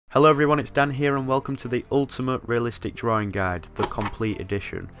Hello everyone, it's Dan here and welcome to the Ultimate Realistic Drawing Guide, the Complete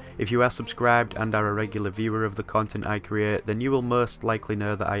Edition. If you are subscribed and are a regular viewer of the content I create, then you will most likely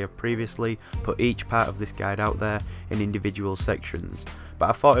know that I have previously put each part of this guide out there in individual sections. But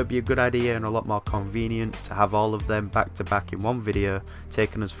I thought it would be a good idea and a lot more convenient to have all of them back to back in one video,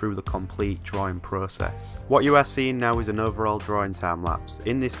 taking us through the complete drawing process. What you are seeing now is an overall drawing time lapse.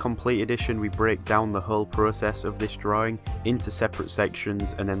 In this complete edition we break down the whole process of this drawing into separate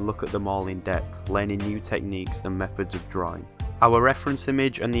sections and then look at them all in depth, learning new techniques and methods of drawing. Our reference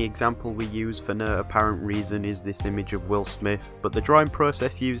image and the example we use for no apparent reason is this image of Will Smith, but the drawing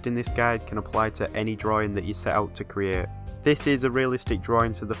process used in this guide can apply to any drawing that you set out to create. This is a realistic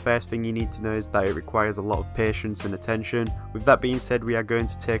drawing, so the first thing you need to know is that it requires a lot of patience and attention. With that being said, we are going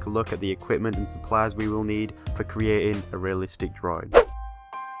to take a look at the equipment and supplies we will need for creating a realistic drawing.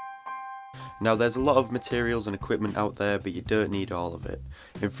 Now there's a lot of materials and equipment out there, but you don't need all of it.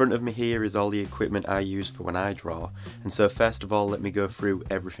 In front of me here is all the equipment I use for when I draw, and so first of all let me go through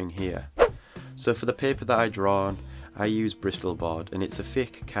everything here. So for the paper that I draw on, I use Bristol board, and it's a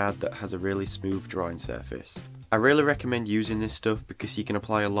thick card that has a really smooth drawing surface. I really recommend using this stuff because you can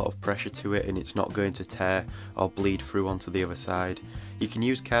apply a lot of pressure to it and it's not going to tear or bleed through onto the other side. You can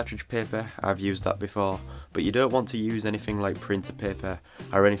use cartridge paper, I've used that before, but you don't want to use anything like printer paper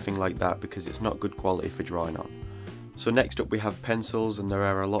or anything like that because it's not good quality for drawing on. So next up we have pencils, and there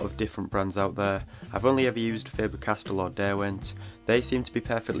are a lot of different brands out there. I've only ever used Faber-Castell or Derwent. They seem to be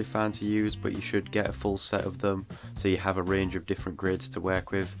perfectly fine to use, but you should get a full set of them so you have a range of different grades to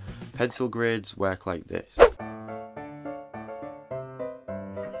work with. Pencil grades work like this.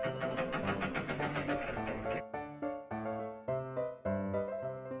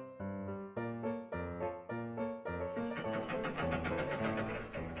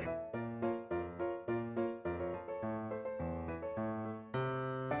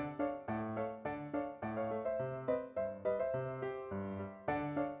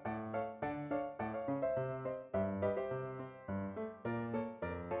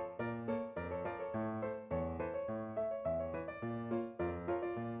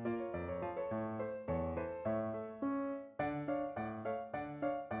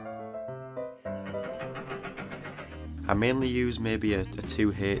 I mainly use maybe a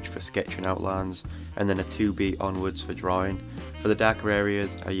 2H for sketching outlines and then a 2B onwards for drawing. For the darker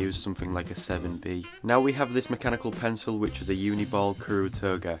areas I use something like a 7B. Now we have this mechanical pencil, which is a Uniball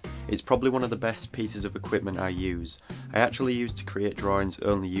Kurutoga. It's probably one of the best pieces of equipment I use. I actually used to create drawings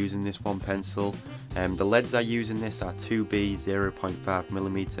only using this one pencil. The leads I use in this are 2B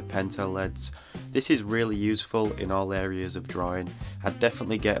 0.5mm Pentel leads. This is really useful in all areas of drawing. I'd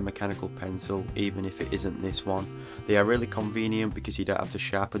definitely get a mechanical pencil even if it isn't this one. They are really convenient because you don't have to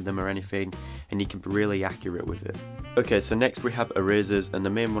sharpen them or anything, and you can be really accurate with it. Okay, so next we have erasers, and the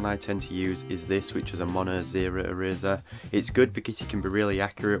main one I tend to use is this, which is a Mono Zero eraser. It's good because you can be really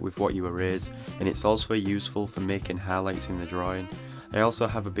accurate with what you erase, and it's also useful for making highlights in the drawing. I also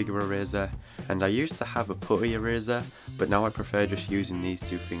have a bigger eraser, and I used to have a putty eraser, but now I prefer just using these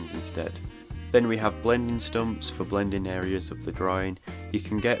two things instead. Then we have blending stumps for blending areas of the drawing. You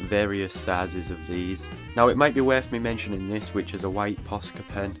can get various sizes of these. Now it might be worth me mentioning this, which is a white Posca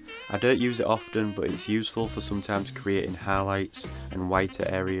pen. I don't use it often, but it's useful for sometimes creating highlights and whiter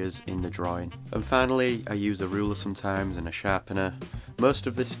areas in the drawing. And finally I use a ruler sometimes and a sharpener. Most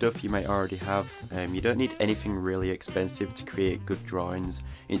of this stuff you might already have. You don't need anything really expensive to create good drawings.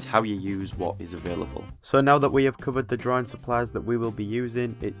 It's how you use what is available. So now that we have covered the drawing supplies that we will be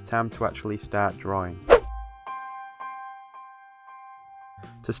using, it's time to actually start drawing.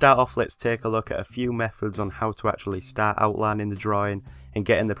 To start off, let's take a look at a few methods on how to actually start outlining the drawing and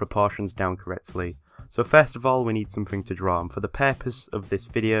getting the proportions down correctly. So first of all we need something to draw, and for the purpose of this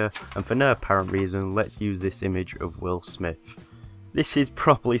video and for no apparent reason, let's use this image of Will Smith. This is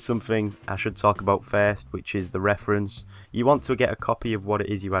probably something I should talk about first, which is the reference. You want to get a copy of what it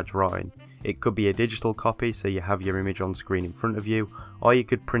is you are drawing. It could be a digital copy, so you have your image on screen in front of you, or you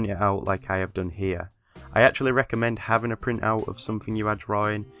could print it out like I have done here. I actually recommend having a printout of something you are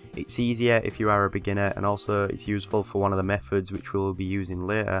drawing. It's easier if you are a beginner, and also it's useful for one of the methods which we will be using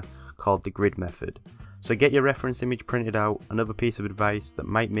later, called the grid method. So get your reference image printed out. Another piece of advice that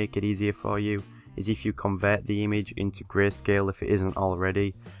might make it easier for you is if you convert the image into grayscale if it isn't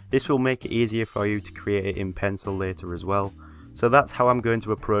already. This will make it easier for you to create it in pencil later as well. So that's how I'm going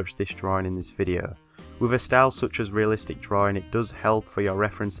to approach this drawing in this video. With a style such as realistic drawing, it does help for your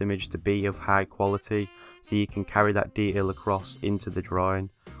reference image to be of high quality, so you can carry that detail across into the drawing.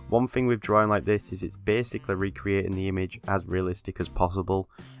 One thing with drawing like this is it's basically recreating the image as realistic as possible,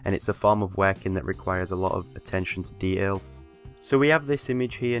 and it's a form of working that requires a lot of attention to detail. So we have this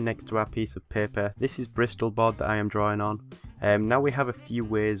image here next to our piece of paper. This is Bristol board that I am drawing on. Now we have a few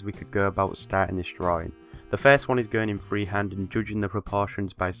ways we could go about starting this drawing. The first one is going in freehand and judging the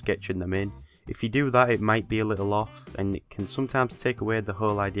proportions by sketching them in. If you do that, it might be a little off, and it can sometimes take away the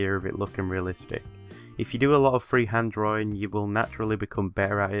whole idea of it looking realistic. If you do a lot of freehand drawing, you will naturally become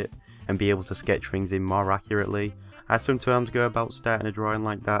better at it and be able to sketch things in more accurately. I sometimes go about starting a drawing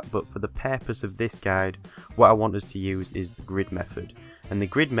like that, but for the purpose of this guide, what I want us to use is the grid method. And the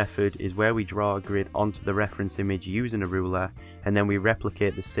grid method is where we draw a grid onto the reference image using a ruler, and then we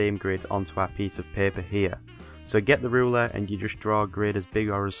replicate the same grid onto our piece of paper here. So get the ruler and you just draw a grid as big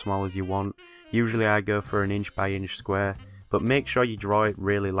or as small as you want. Usually I go for an inch by inch square, but make sure you draw it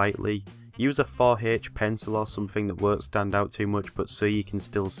really lightly. Use a 4H pencil or something that won't stand out too much, but so you can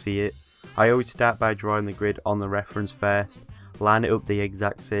still see it. I always start by drawing the grid on the reference first, line it up the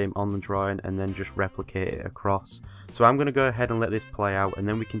exact same on the drawing, and then just replicate it across. So I'm going to go ahead and let this play out, and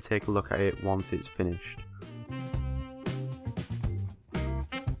then we can take a look at it once it's finished.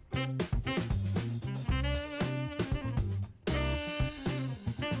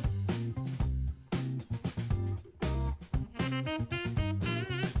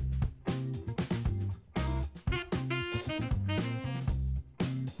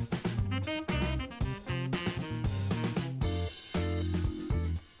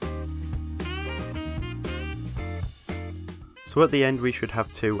 So at the end we should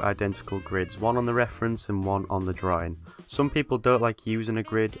have two identical grids, one on the reference and one on the drawing. Some people don't like using a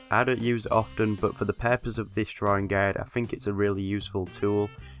grid. I don't use it often, but for the purpose of this drawing guide I think it's a really useful tool,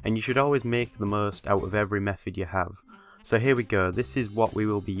 and you should always make the most out of every method you have. So here we go, this is what we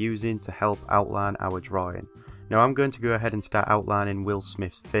will be using to help outline our drawing. Now I'm going to go ahead and start outlining Will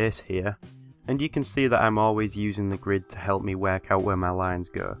Smith's face here, and you can see that I'm always using the grid to help me work out where my lines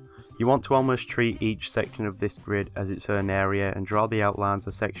go. You want to almost treat each section of this grid as its own area and draw the outlines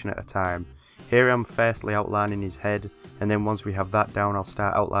a section at a time. Here I'm firstly outlining his head, and then once we have that down I'll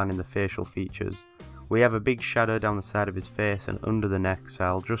start outlining the facial features. We have a big shadow down the side of his face and under the neck, so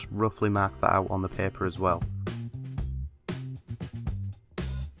I'll just roughly mark that out on the paper as well.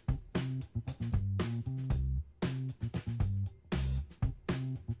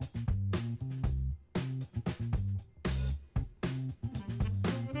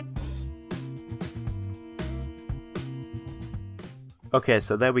 Okay,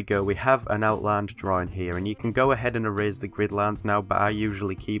 so there we go, we have an outlined drawing here, and you can go ahead and erase the grid lines now, but I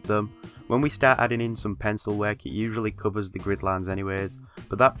usually keep them. When we start adding in some pencil work, it usually covers the grid lines anyways,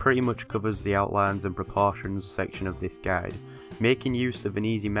 but that pretty much covers the outlines and proportions section of this guide. Making use of an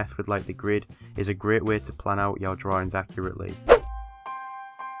easy method like the grid is a great way to plan out your drawings accurately.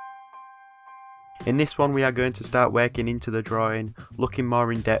 In this one we are going to start working into the drawing, looking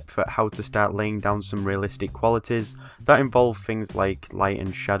more in depth at how to start laying down some realistic qualities that involve things like light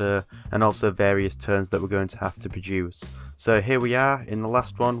and shadow, and also various turns that we're going to have to produce. So here we are, in the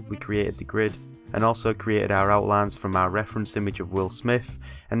last one we created the grid and also created our outlines from our reference image of Will Smith,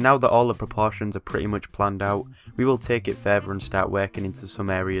 and now that all the proportions are pretty much planned out, we will take it further and start working into some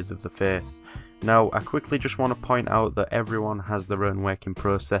areas of the face. Now, I quickly just want to point out that everyone has their own working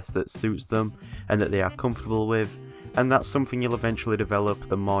process that suits them and that they are comfortable with, and that's something you'll eventually develop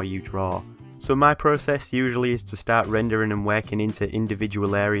the more you draw. So my process usually is to start rendering and working into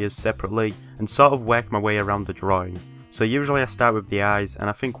individual areas separately and sort of work my way around the drawing. So usually I start with the eyes, and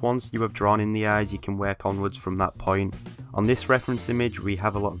I think once you have drawn in the eyes you can work onwards from that point. On this reference image we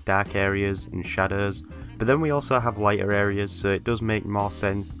have a lot of dark areas and shadows, but then we also have lighter areas, so it does make more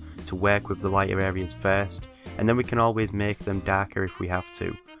sense to work with the lighter areas first, and then we can always make them darker if we have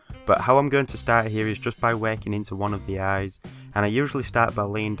to. But how I'm going to start here is just by working into one of the eyes, and I usually start by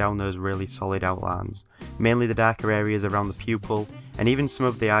laying down those really solid outlines, mainly the darker areas around the pupil and even some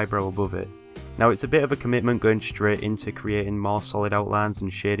of the eyebrow above it. Now it's a bit of a commitment going straight into creating more solid outlines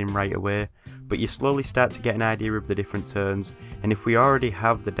and shading right away, but you slowly start to get an idea of the different tones, and if we already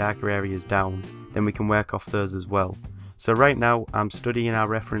have the darker areas down, then we can work off those as well. So right now I'm studying our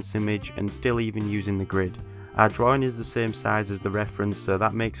reference image and still even using the grid. Our drawing is the same size as the reference, so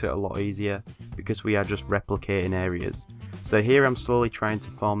that makes it a lot easier because we are just replicating areas. So here I'm slowly trying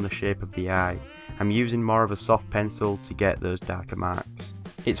to form the shape of the eye. I'm using more of a soft pencil to get those darker marks.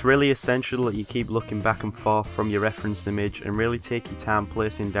 It's really essential that you keep looking back and forth from your reference image and really take your time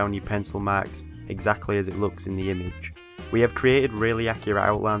placing down your pencil marks exactly as it looks in the image. We have created really accurate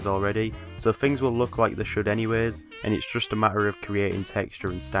outlines already, so things will look like they should anyways, and it's just a matter of creating texture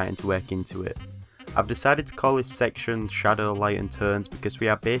and starting to work into it. I've decided to call this section Shadow, Light and Tones because we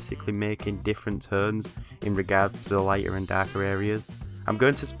are basically making different tones in regards to the lighter and darker areas. I'm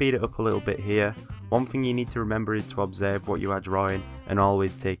going to speed it up a little bit here. One thing you need to remember is to observe what you are drawing and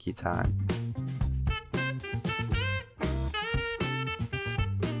always take your time.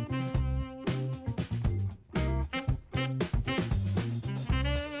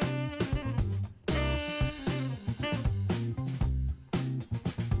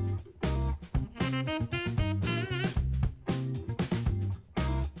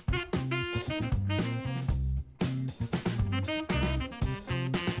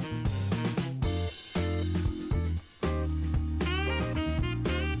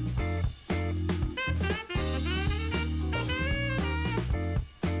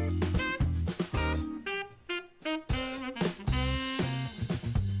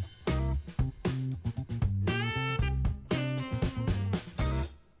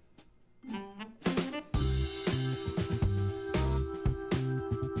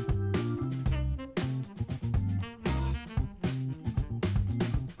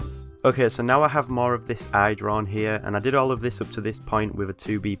 Okay, so now I have more of this eye drawn here, and I did all of this up to this point with a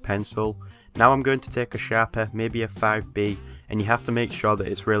 2B pencil. Now I'm going to take a sharper, maybe a 5B, and you have to make sure that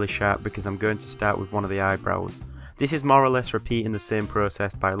it's really sharp because I'm going to start with one of the eyebrows. This is more or less repeating the same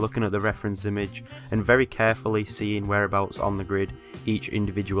process by looking at the reference image and very carefully seeing whereabouts on the grid each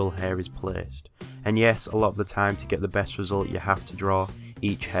individual hair is placed. And yes, a lot of the time to get the best result you have to draw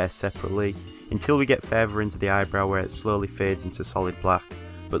each hair separately, until we get further into the eyebrow where it slowly fades into solid black,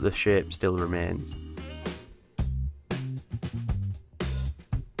 but the shape still remains.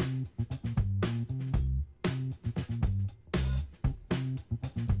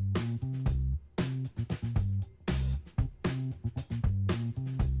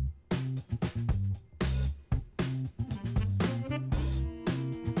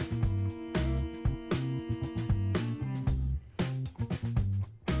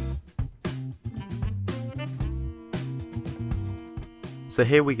 So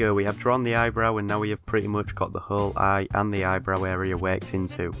here we go, we have drawn the eyebrow and now we have pretty much got the whole eye and the eyebrow area worked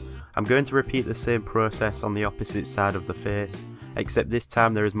into. I'm going to repeat the same process on the opposite side of the face, except this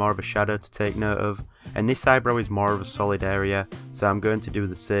time there is more of a shadow to take note of, and this eyebrow is more of a solid area, so I'm going to do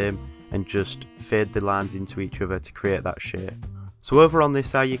the same and just fade the lines into each other to create that shape. So over on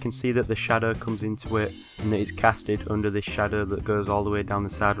this eye you can see that the shadow comes into it and that it's casted under this shadow that goes all the way down the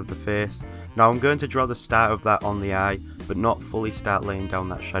side of the face. Now I'm going to draw the start of that on the eye, but not fully start laying down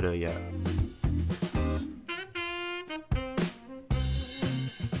that shadow yet.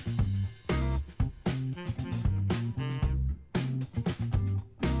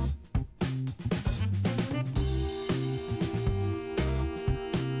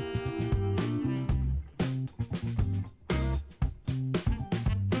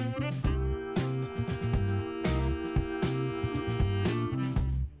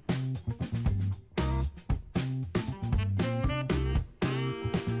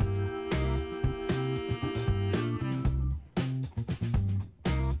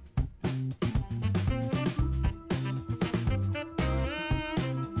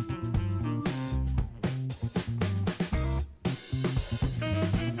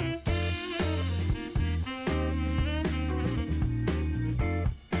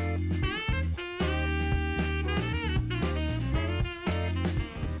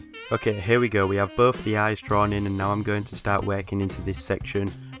 Okay, here we go, we have both the eyes drawn in and now I'm going to start working into this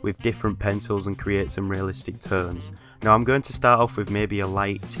section with different pencils and create some realistic tones. Now I'm going to start off with maybe a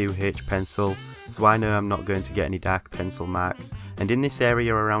light 2H pencil, so I know I'm not going to get any dark pencil marks, and in this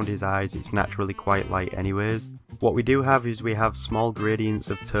area around his eyes it's naturally quite light anyways. What we do have is we have small gradients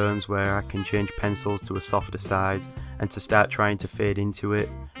of tones where I can change pencils to a softer size and to start trying to fade into it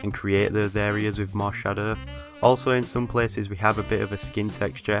and create those areas with more shadow. Also in some places we have a bit of a skin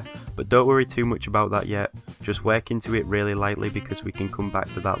texture, but don't worry too much about that yet, just work into it really lightly because we can come back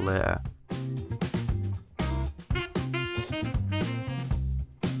to that later.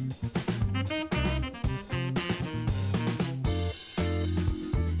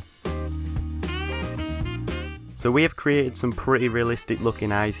 So we have created some pretty realistic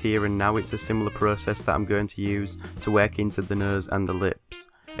looking eyes here, and now it's a similar process that I'm going to use to work into the nose and the lips.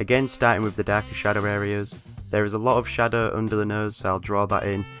 Again, starting with the darker shadow areas. There is a lot of shadow under the nose, so I'll draw that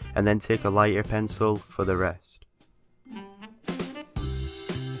in and then take a lighter pencil for the rest.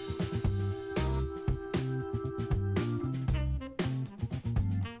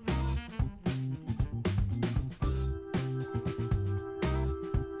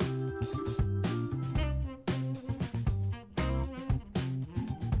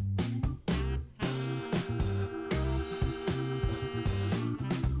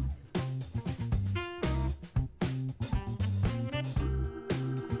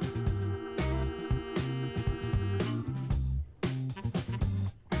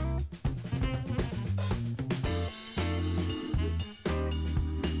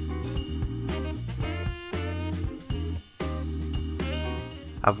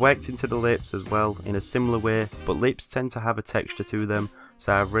 I've worked into the lips as well in a similar way, but lips tend to have a texture to them,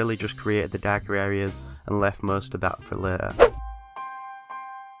 so I've really just created the darker areas and left most of that for later.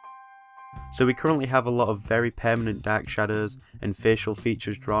 So we currently have a lot of very permanent dark shadows and facial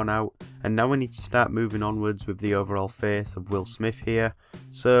features drawn out, and now we need to start moving onwards with the overall face of Will Smith here.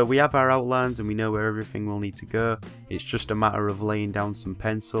 So we have our outlines and we know where everything will need to go, it's just a matter of laying down some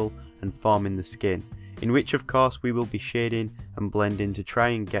pencil and forming the skin, in which of course we will be shading and blending to try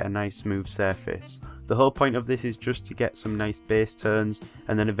and get a nice smooth surface. The whole point of this is just to get some nice base tones,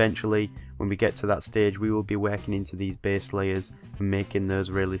 and then eventually when we get to that stage we will be working into these base layers and making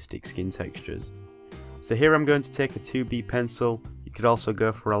those realistic skin textures. So here I'm going to take a 2B pencil. You could also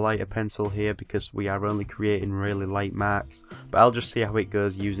go for a lighter pencil here because we are only creating really light marks, but I'll just see how it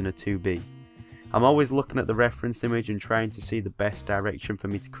goes using a 2B. I'm always looking at the reference image and trying to see the best direction for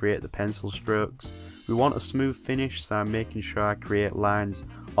me to create the pencil strokes. We want a smooth finish, so I'm making sure I create lines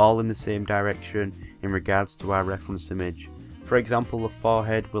all in the same direction in regards to our reference image. For example, the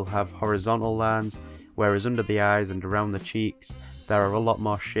forehead will have horizontal lines, whereas under the eyes and around the cheeks there are a lot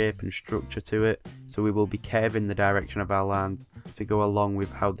more shape and structure to it, so we will be curving the direction of our lines to go along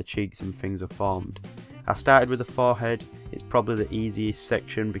with how the cheeks and things are formed. I started with the forehead. It's probably the easiest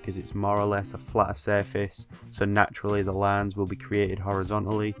section because it's more or less a flatter surface, so naturally the lines will be created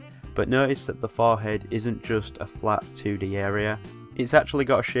horizontally, but notice that the forehead isn't just a flat 2D area. It's actually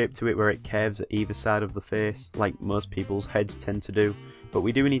got a shape to it where it curves at either side of the face, like most people's heads tend to do, but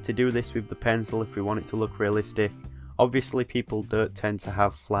we do need to do this with the pencil if we want it to look realistic. Obviously people don't tend to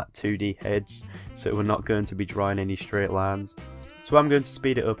have flat 2D heads, so we're not going to be drawing any straight lines. So I'm going to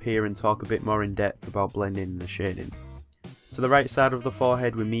speed it up here and talk a bit more in depth about blending and the shading. To the right side of the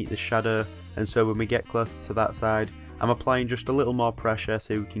forehead we meet the shadow, and so when we get closer to that side I'm applying just a little more pressure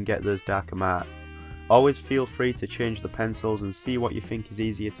so we can get those darker marks. Always feel free to change the pencils and see what you think is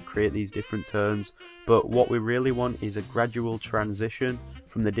easier to create these different tones, but what we really want is a gradual transition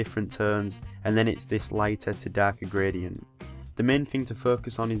from the different tones, and then it's this lighter to darker gradient. The main thing to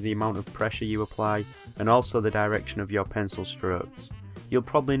focus on is the amount of pressure you apply and also the direction of your pencil strokes. You'll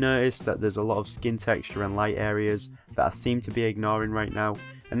probably notice that there's a lot of skin texture and light areas that I seem to be ignoring right now,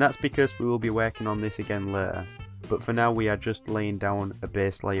 and that's because we will be working on this again later. But for now we are just laying down a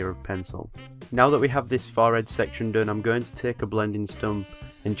base layer of pencil. Now that we have this forehead section done, I'm going to take a blending stump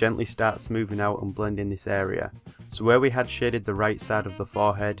and gently start smoothing out and blending this area. So where we had shaded the right side of the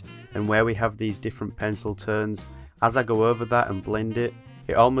forehead and where we have these different pencil turns, as I go over that and blend it,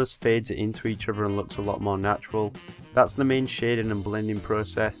 it almost fades it into each other and looks a lot more natural. That's the main shading and blending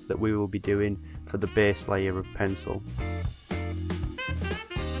process that we will be doing for the base layer of pencil.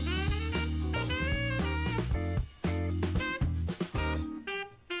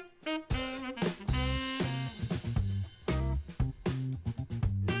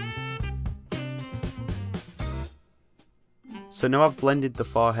 So now I've blended the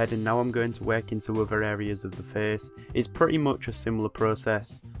forehead and now I'm going to work into other areas of the face. It's pretty much a similar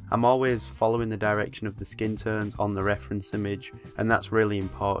process. I'm always following the direction of the skin tones on the reference image, and that's really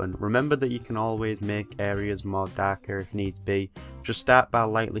important. Remember that you can always make areas more darker if needs be. Just start by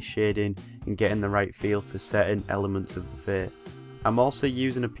lightly shading and getting the right feel for certain elements of the face. I'm also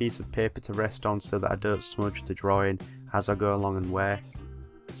using a piece of paper to rest on so that I don't smudge the drawing as I go along and work.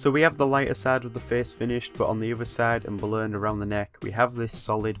 So we have the lighter side of the face finished, but on the other side and below and around the neck we have this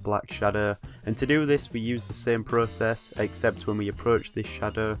solid black shadow, and to do this we use the same process, except when we approach this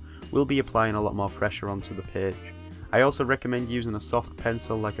shadow we'll be applying a lot more pressure onto the page. I also recommend using a soft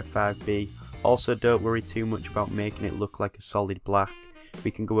pencil like a 5B. Also don't worry too much about making it look like a solid black.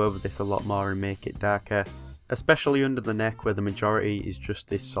 We can go over this a lot more and make it darker. Especially under the neck where the majority is just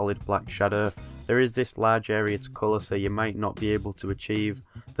this solid black shadow, there is this large area to colour, so you might not be able to achieve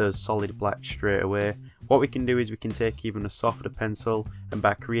those solid blacks straight away. What we can do is we can take even a softer pencil, and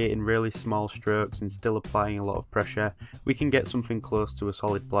by creating really small strokes and still applying a lot of pressure, we can get something close to a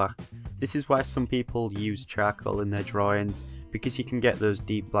solid black. This is why some people use charcoal in their drawings, because you can get those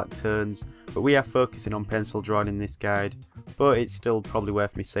deep black tones, but we are focusing on pencil drawing in this guide. But it's still probably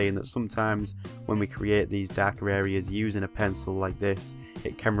worth me saying that sometimes when we create these darker areas using a pencil like this,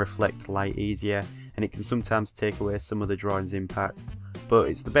 it can reflect light easier and it can sometimes take away some of the drawing's impact, but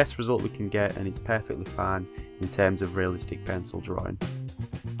it's the best result we can get and it's perfectly fine in terms of realistic pencil drawing.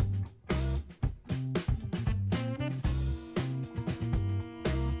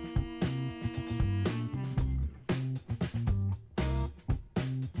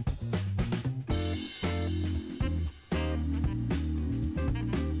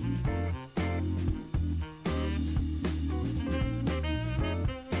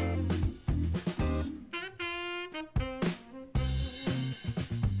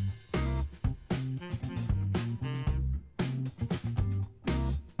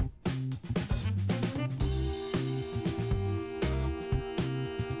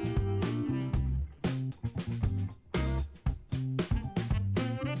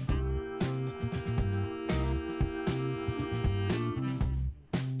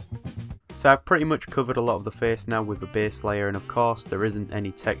 So I've pretty much covered a lot of the face now with a base layer, and of course there isn't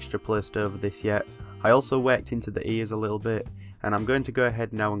any texture placed over this yet. I also worked into the ears a little bit, and I'm going to go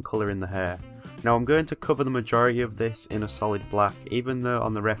ahead now and colour in the hair. Now I'm going to cover the majority of this in a solid black, even though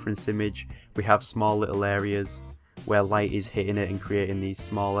on the reference image we have small little areas where light is hitting it and creating these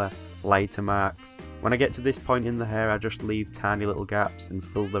smaller, lighter marks. When I get to this point in the hair, I just leave tiny little gaps and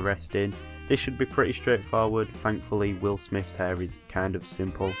fill the rest in. This should be pretty straightforward. Thankfully Will Smith's hair is kind of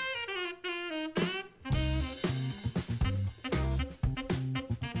simple.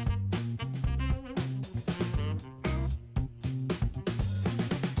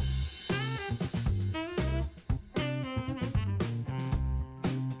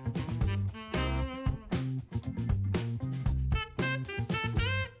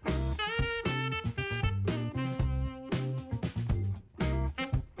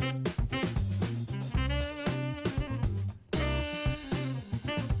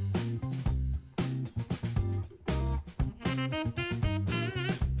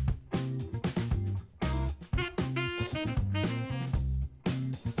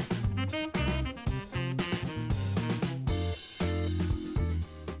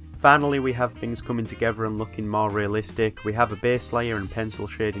 Finally, we have things coming together and looking more realistic. We have a base layer and pencil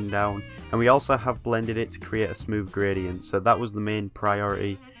shading down, and we also have blended it to create a smooth gradient, so that was the main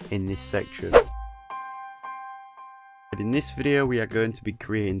priority in this section. In this video we are going to be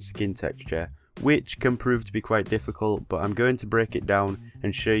creating skin texture, which can prove to be quite difficult, but I'm going to break it down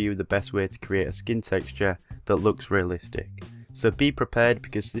and show you the best way to create a skin texture that looks realistic. So be prepared,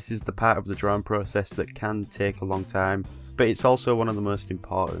 because this is the part of the drawing process that can take a long time, but it's also one of the most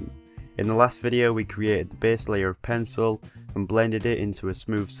important. In the last video we created the base layer of pencil and blended it into a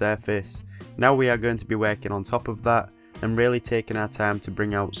smooth surface. Now we are going to be working on top of that and really taking our time to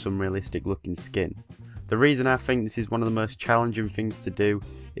bring out some realistic looking skin. The reason I think this is one of the most challenging things to do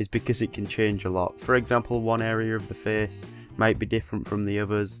is because it can change a lot. For example, one area of the face might be different from the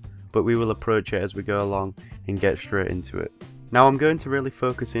others, but we will approach it as we go along and get straight into it. Now I'm going to really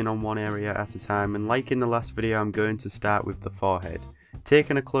focus in on one area at a time, and like in the last video I'm going to start with the forehead.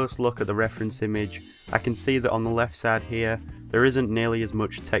 Taking a close look at the reference image, I can see that on the left side here there isn't nearly as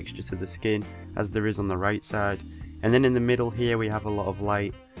much texture to the skin as there is on the right side, and then in the middle here we have a lot of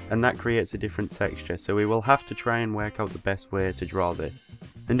light, and that creates a different texture, so we will have to try and work out the best way to draw this.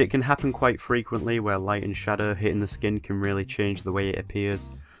 And it can happen quite frequently where light and shadow hitting the skin can really change the way it appears.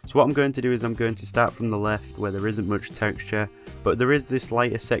 So what I'm going to do is I'm going to start from the left where there isn't much texture, but there is this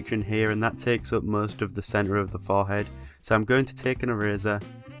lighter section here and that takes up most of the centre of the forehead. So I'm going to take an eraser.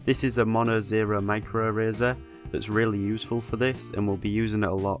 This is a Mono Zero micro eraser that's really useful for this, and we'll be using it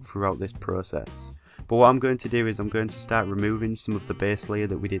a lot throughout this process. But what I'm going to do is I'm going to start removing some of the base layer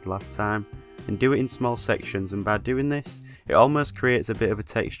that we did last time and do it in small sections, and by doing this it almost creates a bit of a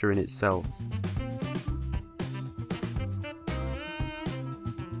texture in itself.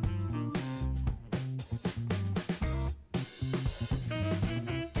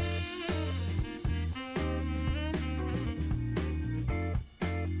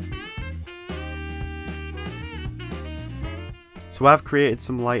 So I've created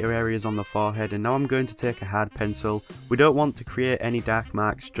some lighter areas on the forehead, and now I'm going to take a hard pencil. We don't want to create any dark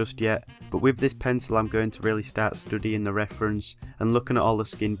marks just yet, but with this pencil I'm going to really start studying the reference and looking at all the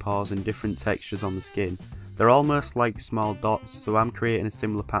skin pores and different textures on the skin. They're almost like small dots, so I'm creating a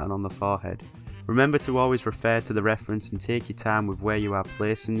similar pattern on the forehead. Remember to always refer to the reference and take your time with where you are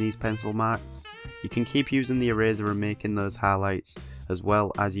placing these pencil marks. You can keep using the eraser and making those highlights as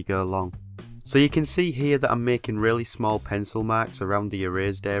well as you go along. So you can see here that I'm making really small pencil marks around the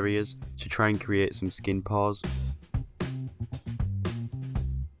erased areas to try and create some skin pores.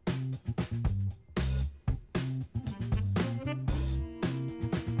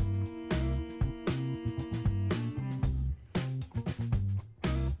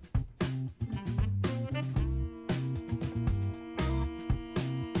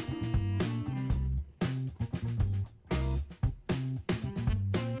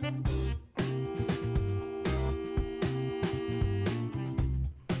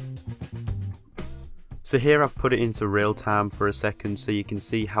 So here I've put it into real time for a second so you can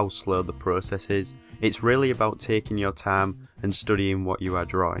see how slow the process is. It's really about taking your time and studying what you are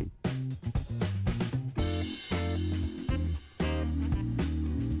drawing.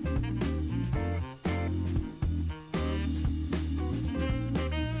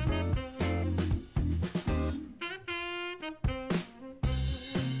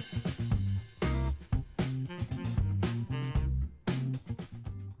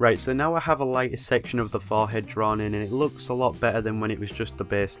 Right, so now I have a lighter section of the forehead drawn in and it looks a lot better than when it was just the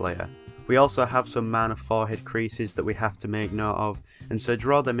base layer. We also have some minor forehead creases that we have to make note of, and so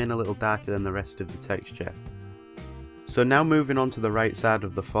draw them in a little darker than the rest of the texture. So now moving on to the right side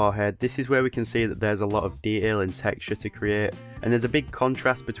of the forehead, this is where we can see that there's a lot of detail and texture to create, and there's a big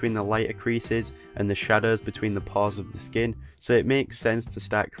contrast between the lighter creases and the shadows between the pores of the skin, so it makes sense to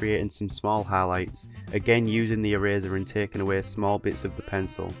start creating some small highlights, again using the eraser and taking away small bits of the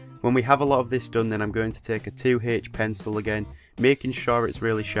pencil. When we have a lot of this done, then I'm going to take a 2H pencil again, making sure it's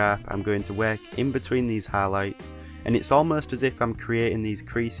really sharp. I'm going to work in between these highlights, and it's almost as if I'm creating these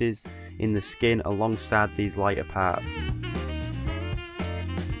creases in the skin alongside these lighter parts.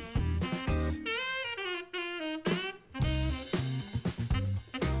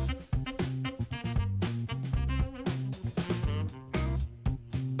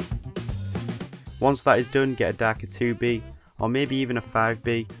 Once that is done, get a darker 2B or maybe even a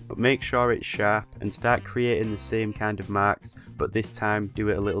 5B, but make sure it's sharp and start creating the same kind of marks, but this time do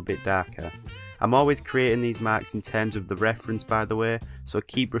it a little bit darker. I'm always creating these marks in terms of the reference, by the way, so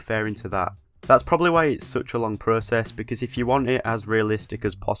keep referring to that. That's probably why it's such a long process, because if you want it as realistic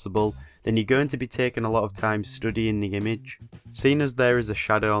as possible, then you're going to be taking a lot of time studying the image. Seeing as there is a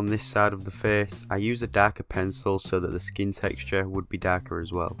shadow on this side of the face, I use a darker pencil so that the skin texture would be darker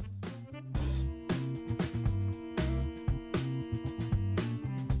as well.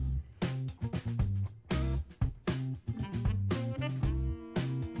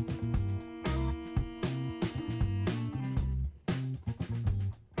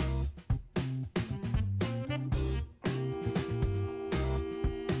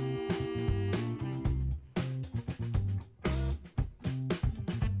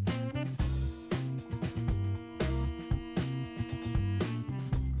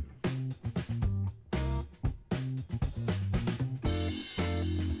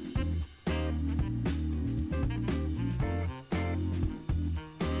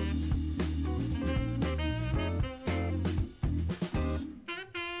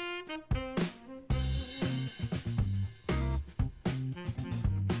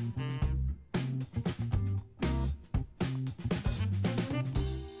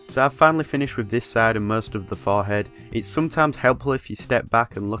 So I've finally finished with this side and most of the forehead. It's sometimes helpful if you step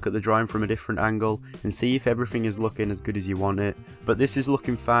back and look at the drawing from a different angle and see if everything is looking as good as you want it. But this is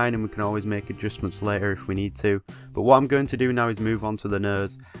looking fine and we can always make adjustments later if we need to. But what I'm going to do now is move on to the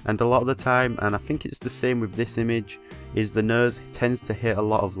nose, and a lot of the time, and I think it's the same with this image, is the nose tends to hit a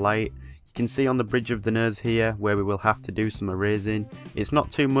lot of light. You can see on the bridge of the nose here where we will have to do some erasing. It's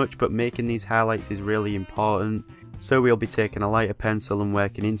not too much, but making these highlights is really important. So we'll be taking a lighter pencil and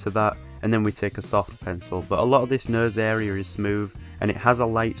working into that, and then we take a soft pencil. But a lot of this nose area is smooth and it has a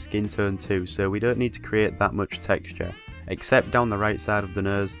light skin tone too, so we don't need to create that much texture, except down the right side of the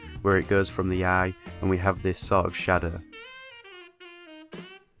nose where it goes from the eye and we have this sort of shadow.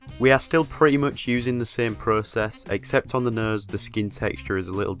 We are still pretty much using the same process, except on the nose the skin texture is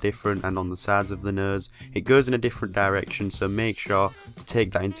a little different, and on the sides of the nose it goes in a different direction, so make sure to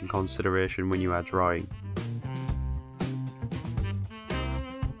take that into consideration when you are drawing.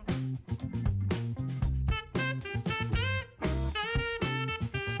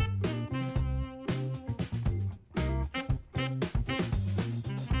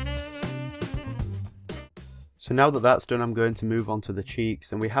 So now that that's done, I'm going to move on to the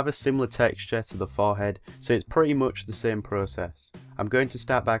cheeks, and we have a similar texture to the forehead, so it's pretty much the same process. I'm going to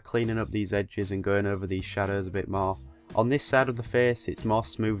start by cleaning up these edges and going over these shadows a bit more. On this side of the face it's more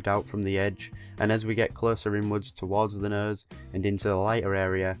smoothed out from the edge, and as we get closer inwards towards the nose and into the lighter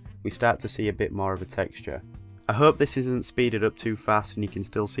area, we start to see a bit more of a texture. I hope this isn't speeded up too fast and you can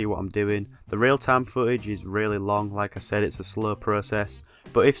still see what I'm doing. The real-time footage is really long, like I said, it's a slow process,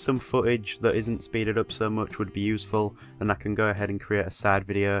 but if some footage that isn't speeded up so much would be useful, then I can go ahead and create a side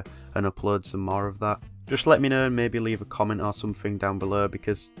video and upload some more of that. Just let me know and maybe leave a comment or something down below,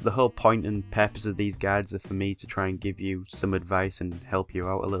 because the whole point and purpose of these guides are for me to try and give you some advice and help you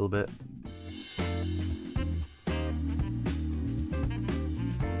out a little bit.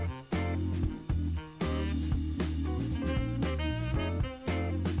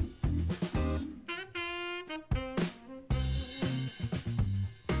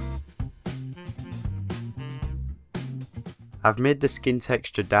 I've made the skin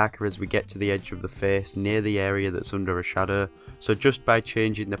texture darker as we get to the edge of the face near the area that's under a shadow, so just by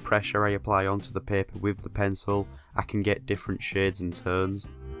changing the pressure I apply onto the paper with the pencil, I can get different shades and tones.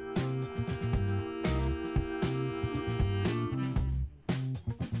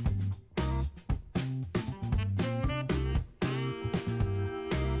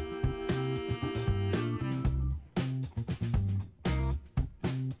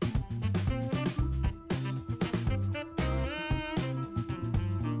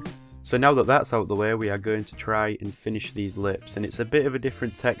 So now that that's out the way, we are going to try and finish these lips, and it's a bit of a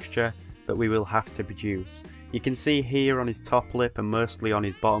different texture that we will have to produce. You can see here on his top lip and mostly on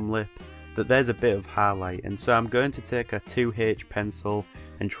his bottom lip that there's a bit of highlight, and so I'm going to take a 2H pencil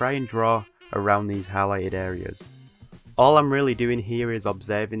and try and draw around these highlighted areas. All I'm really doing here is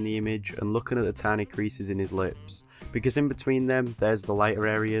observing the image and looking at the tiny creases in his lips, because in between them there's the lighter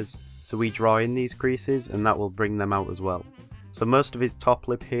areas, so we draw in these creases and that will bring them out as well. So most of his top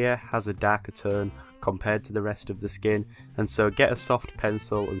lip here has a darker tone compared to the rest of the skin, and so get a soft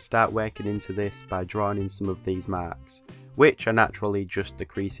pencil and start working into this by drawing in some of these marks, which are naturally just the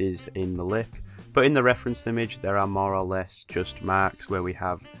creases in the lip, but in the reference image there are more or less just marks where we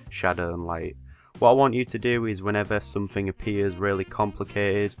have shadow and light. What I want you to do is whenever something appears really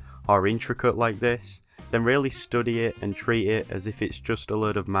complicated or intricate like this, then really study it and treat it as if it's just a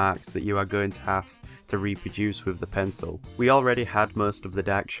load of marks that you are going to have to reproduce with the pencil. We already had most of the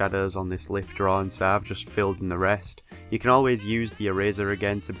dark shadows on this lip drawing, so I've just filled in the rest. You can always use the eraser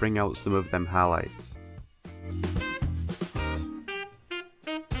again to bring out some of them highlights.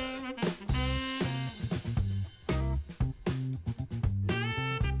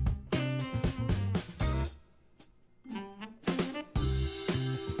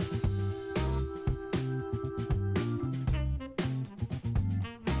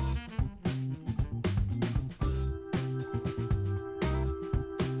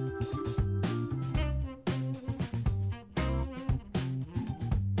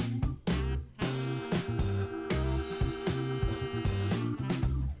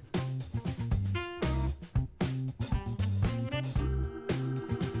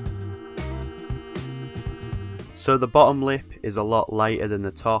 So the bottom lip is a lot lighter than the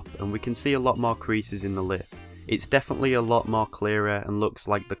top, and we can see a lot more creases in the lip. It's definitely a lot more clearer and looks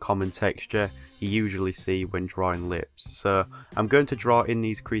like the common texture you usually see when drawing lips. So I'm going to draw in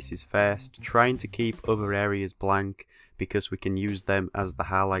these creases first, trying to keep other areas blank because we can use them as the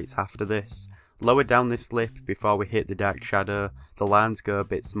highlights after this. Lower down this lip before we hit the dark shadow, the lines go a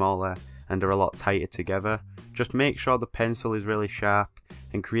bit smaller and are a lot tighter together. Just make sure the pencil is really sharp,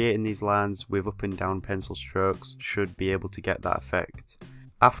 and creating these lines with up and down pencil strokes should be able to get that effect.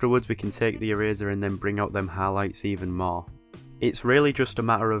 Afterwards we can take the eraser and then bring out them highlights even more. It's really just a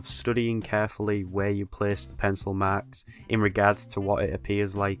matter of studying carefully where you place the pencil marks in regards to what it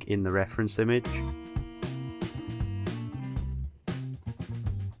appears like in the reference image.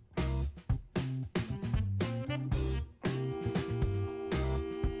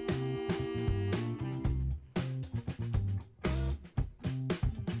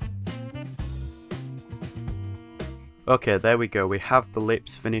 Okay, there we go, we have the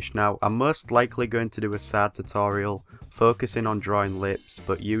lips finished now. I'm most likely going to do a SAD tutorial focusing on drawing lips,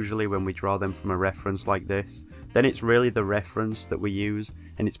 but usually when we draw them from a reference like this, then it's really the reference that we use,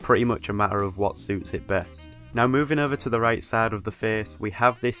 and it's pretty much a matter of what suits it best. Now moving over to the right side of the face, we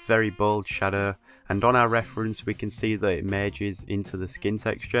have this very bold shadow, and on our reference we can see that it merges into the skin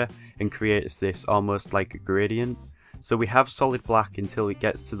texture and creates this almost like a gradient. So we have solid black until it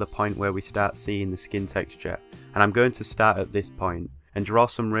gets to the point where we start seeing the skin texture, and I'm going to start at this point and draw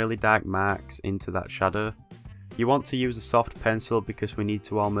some really dark marks into that shadow. You want to use a soft pencil because we need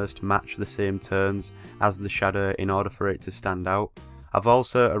to almost match the same tones as the shadow in order for it to stand out. I've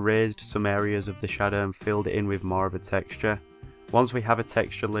also erased some areas of the shadow and filled it in with more of a texture. Once we have a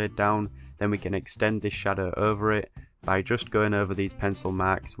texture laid down, then we can extend this shadow over it by just going over these pencil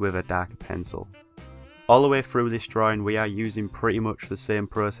marks with a darker pencil. All the way through this drawing we are using pretty much the same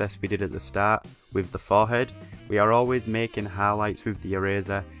process we did at the start with the forehead. We are always making highlights with the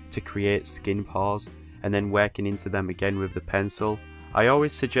eraser to create skin pores and then working into them again with the pencil. I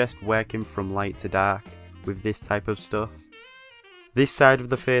always suggest working from light to dark with this type of stuff. This side of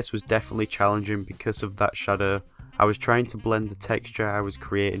the face was definitely challenging because of that shadow. I was trying to blend the texture I was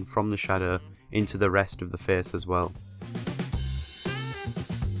creating from the shadow into the rest of the face as well.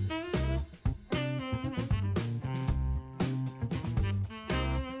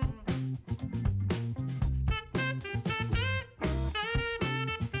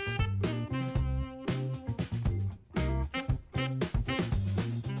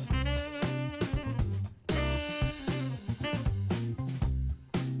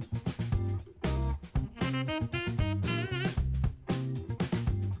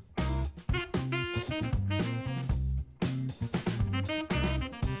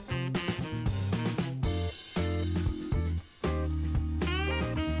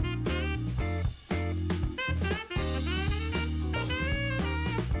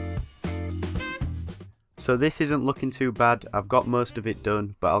 So this isn't looking too bad, I've got most of it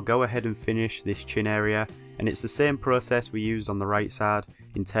done, but I'll go ahead and finish this chin area and it's the same process we used on the right side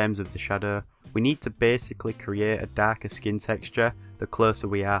in terms of the shadow. We need to basically create a darker skin texture the closer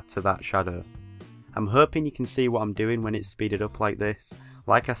we are to that shadow. I'm hoping you can see what I'm doing when it's speeded up like this.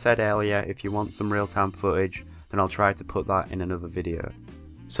 Like I said earlier, if you want some real-time footage, then I'll try to put that in another video.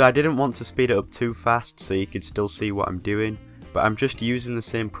 So I didn't want to speed it up too fast so you could still see what I'm doing, but I'm just using the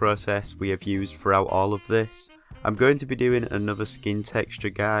same process we have used throughout all of this. I'm going to be doing another skin texture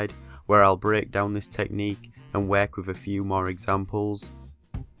guide where I'll break down this technique and work with a few more examples.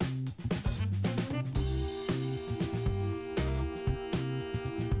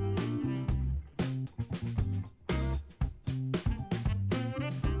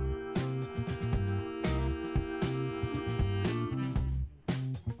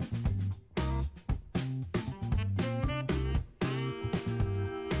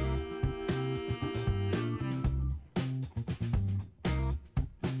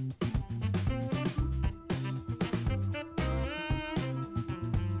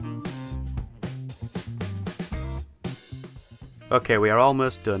 Okay, we are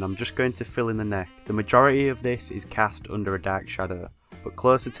almost done. I'm just going to fill in the neck. The majority of this is cast under a dark shadow, but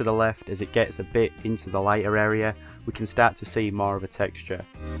closer to the left, as it gets a bit into the lighter area, we can start to see more of a texture.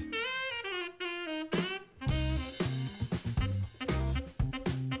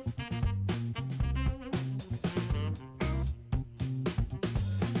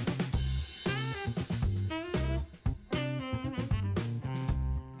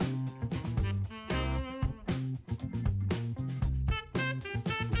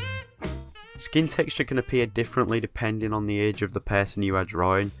 Skin texture can appear differently depending on the age of the person you are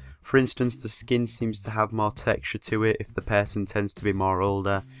drawing. For instance, the skin seems to have more texture to it if the person tends to be more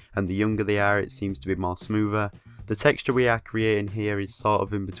older, and the younger they are it seems to be more smoother. The texture we are creating here is sort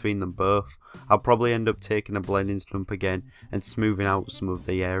of in between them both. I'll probably end up taking a blending stump again and smoothing out some of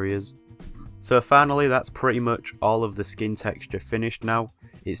the areas. So finally, that's pretty much all of the skin texture finished now.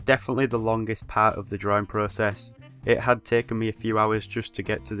 It's definitely the longest part of the drawing process. It had taken me a few hours just to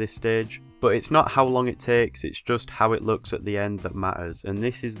get to this stage. But it's not how long it takes, it's just how it looks at the end that matters, and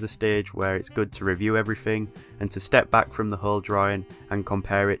this is the stage where it's good to review everything and to step back from the whole drawing and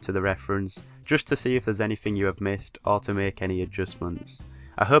compare it to the reference, just to see if there's anything you have missed or to make any adjustments.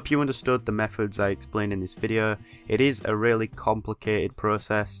 I hope you understood the methods I explained in this video. It is a really complicated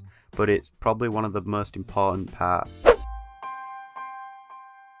process, but it's probably one of the most important parts.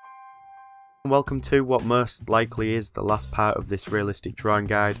 Welcome to what most likely is the last part of this realistic drawing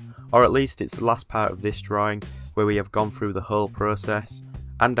guide, or at least it's the last part of this drawing where we have gone through the whole process,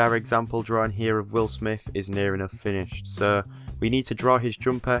 and our example drawing here of Will Smith is near enough finished, so we need to draw his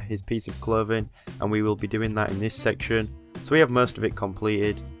jumper, his piece of clothing, and we will be doing that in this section. So we have most of it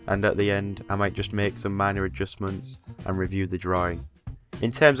completed, and at the end I might just make some minor adjustments and review the drawing.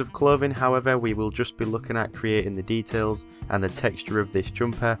 In terms of clothing, however, we will just be looking at creating the details and the texture of this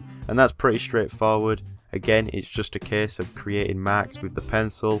jumper, and that's pretty straightforward. Again, it's just a case of creating marks with the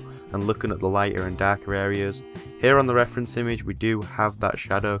pencil and looking at the lighter and darker areas. Here on the reference image we do have that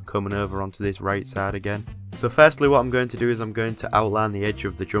shadow coming over onto this right side again. So firstly what I'm going to do is I'm going to outline the edge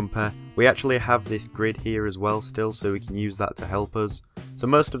of the jumper. We actually have this grid here as well still, so we can use that to help us. So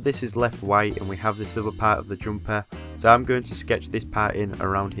most of this is left white and we have this other part of the jumper, so I'm going to sketch this part in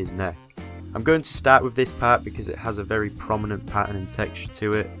around his neck. I'm going to start with this part because it has a very prominent pattern and texture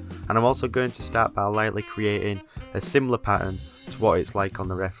to it, and I'm also going to start by lightly creating a similar pattern to what it's like on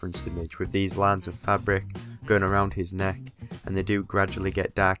the reference image, with these lines of fabric going around his neck, and they do gradually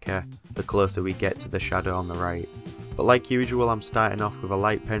get darker the closer we get to the shadow on the right. But like usual, I'm starting off with a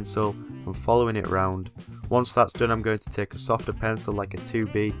light pencil and following it round. Once that's done, I'm going to take a softer pencil like a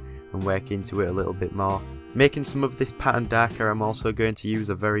 2B and work into it a little bit more. Making some of this pattern darker, I'm also going to use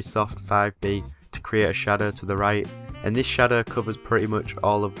a very soft 5B to create a shadow to the right, and this shadow covers pretty much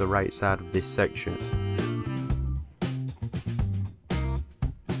all of the right side of this section.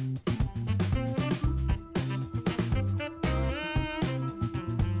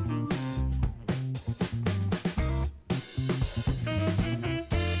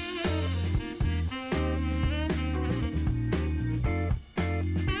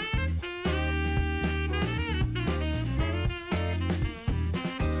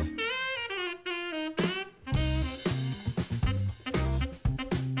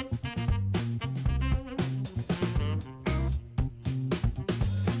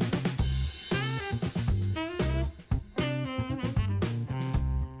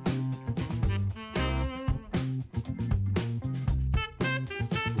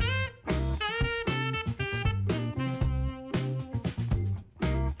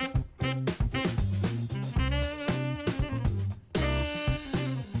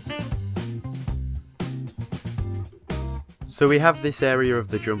 So we have this area of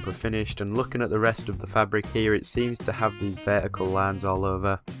the jumper finished, and looking at the rest of the fabric here, it seems to have these vertical lines all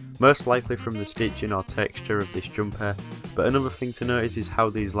over, most likely from the stitching or texture of this jumper. But another thing to notice is how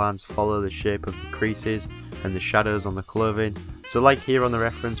these lines follow the shape of the creases and the shadows on the clothing. So like here on the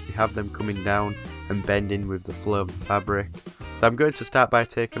reference, we have them coming down and bending with the flow of the fabric. So I'm going to start by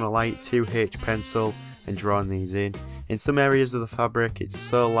taking a light 2H pencil and drawing these in. In some areas of the fabric it's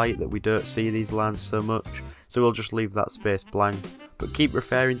so light that we don't see these lines so much, so we'll just leave that space blank, but keep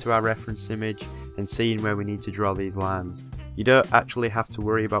referring to our reference image and seeing where we need to draw these lines. You don't actually have to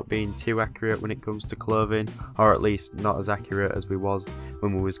worry about being too accurate when it comes to clothing, or at least not as accurate as we was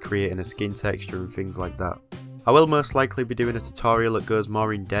when we was creating a skin texture and things like that. I will most likely be doing a tutorial that goes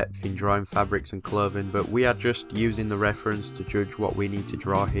more in depth in drawing fabrics and clothing, but we are just using the reference to judge what we need to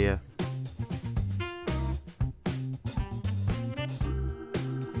draw here.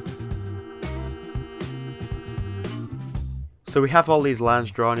 So we have all these lines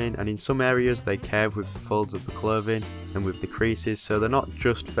drawn in, and in some areas they curve with the folds of the clothing and with the creases, so they're not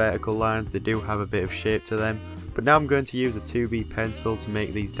just vertical lines, they do have a bit of shape to them. But now I'm going to use a 2B pencil to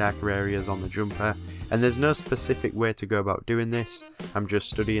make these darker areas on the jumper, and there's no specific way to go about doing this. I'm just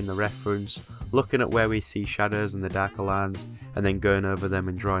studying the reference, looking at where we see shadows and the darker lines, and then going over them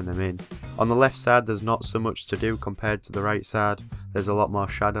and drawing them in. On the left side there's not so much to do compared to the right side, there's a lot more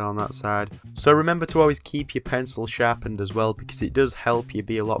shadow on that side. So remember to always keep your pencil sharpened as well, because it does help you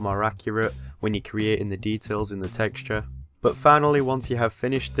be a lot more accurate when you're creating the details in the texture. But finally, once you have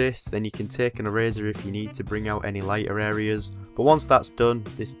finished this, then you can take an eraser if you need to bring out any lighter areas. But once that's done,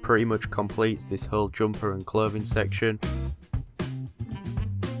 this pretty much completes this whole jumper and clothing section.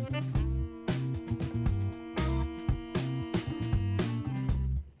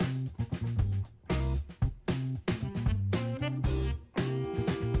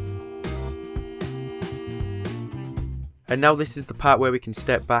 And now this is the part where we can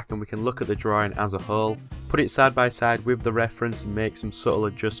step back and we can look at the drawing as a whole, put it side by side with the reference and make some subtle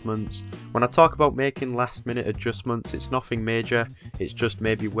adjustments. When I talk about making last minute adjustments, it's nothing major, it's just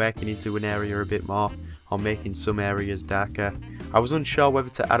maybe working into an area a bit more or making some areas darker. I was unsure whether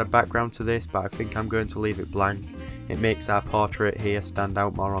to add a background to this, but I think I'm going to leave it blank. It makes our portrait here stand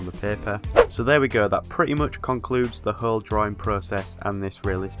out more on the paper. So there we go, that pretty much concludes the whole drawing process and this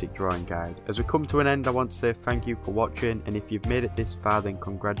realistic drawing guide. As we come to an end, I want to say thank you for watching, and if you've made it this far then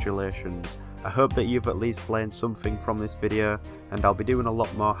congratulations. I hope that you've at least learned something from this video, and I'll be doing a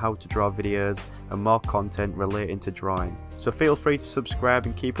lot more how to draw videos and more content relating to drawing. So feel free to subscribe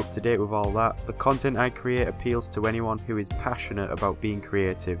and keep up to date with all that. The content I create appeals to anyone who is passionate about being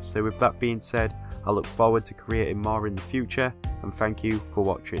creative. So with that being said, I look forward to creating more in the future, and thank you for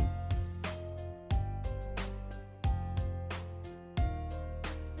watching.